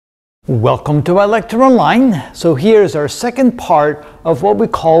Welcome to our lecture online. So here's our second part of what we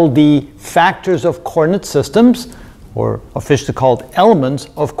call the factors of coordinate systems, or officially called elements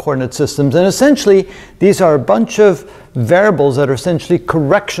of coordinate systems. And essentially, these are a bunch of variables that are essentially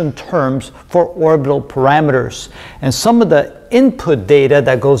correction terms for orbital parameters. And some of the input data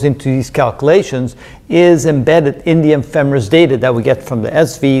that goes into these calculations is embedded in the ephemeris data that we get from the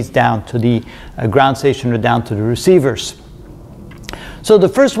SVs down to the ground station or down to the receivers. So the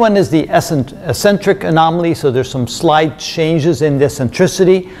first one is the eccentric anomaly. So there's some slight changes in the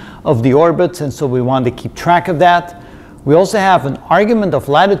eccentricity of the orbits, and so we want to keep track of that. We also have an argument of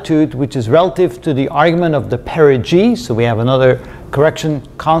latitude, which is relative to the argument of the perigee. So we have another correction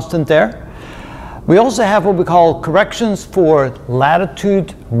constant there. We also have what we call corrections for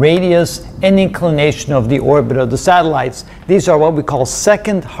latitude, radius, and inclination of the orbit of the satellites. These are what we call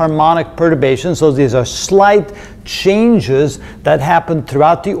second harmonic perturbations. So these are slight changes that happen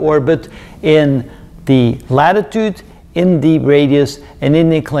throughout the orbit in the latitude, in the radius, and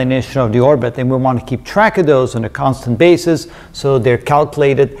in the inclination of the orbit. And we want to keep track of those on a constant basis, so they're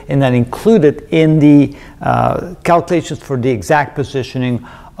calculated and then included in the calculations for the exact positioning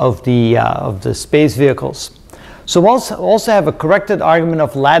of the space vehicles. So we'll also have a corrected argument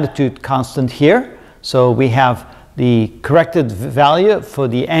of latitude constant here. So we have the corrected value for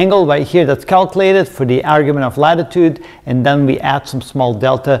the angle right here that's calculated for the argument of latitude, and then we add some small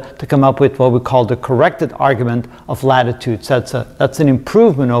delta to come up with what we call the corrected argument of latitude. So that's an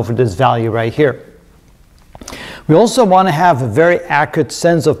improvement over this value right here. We also want to have a very accurate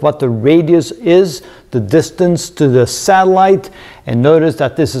sense of what the radius is, the distance to the satellite, and notice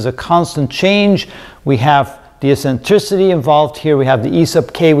that this is a constant change. We have the eccentricity involved here. We have the E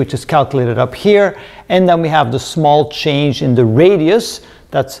sub k, which is calculated up here, and then we have the small change in the radius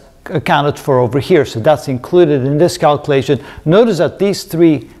that's accounted for over here. So that's included in this calculation. Notice that these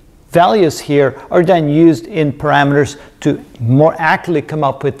three values here are then used in parameters to more accurately come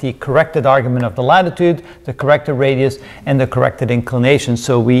up with the corrected argument of the latitude, the corrected radius, and the corrected inclination.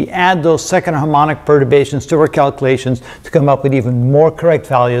 So we add those second harmonic perturbations to our calculations to come up with even more correct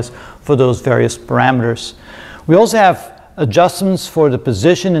values for those various parameters. We also have adjustments for the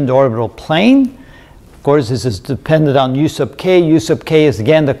position in the orbital plane. Of course, this is dependent on U sub k. U sub k is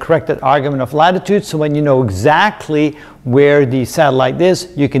again the corrected argument of latitude. So when you know exactly where the satellite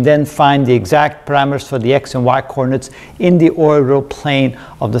is, you can then find the exact parameters for the x and y coordinates in the orbital plane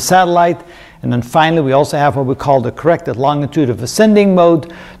of the satellite. And then finally, we also have what we call the corrected longitude of ascending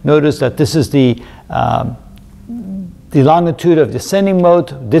mode. Notice that this is the longitude of the ascending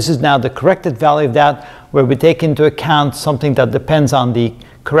mode. This is now the corrected value of that, where we take into account something that depends on the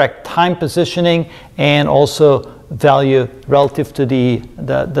correct time positioning and also value relative to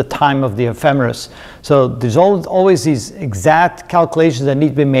the time of the ephemeris. So there's always these exact calculations that need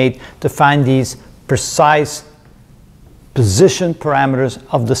to be made to find these precise position parameters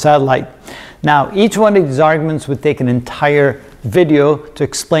of the satellite. Now, each one of these arguments would take an entire video to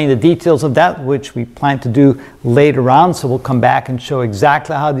explain the details of that, which we plan to do later on. So we'll come back and show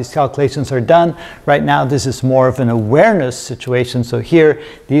exactly how these calculations are done. Right now, this is more of an awareness situation. So here,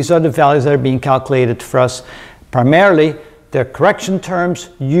 these are the values that are being calculated for us. Primarily, they're correction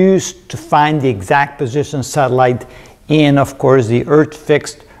terms used to find the exact position of satellite in, of course, the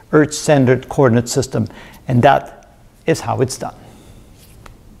Earth-fixed, Earth-centered coordinate system. And that is how it's done.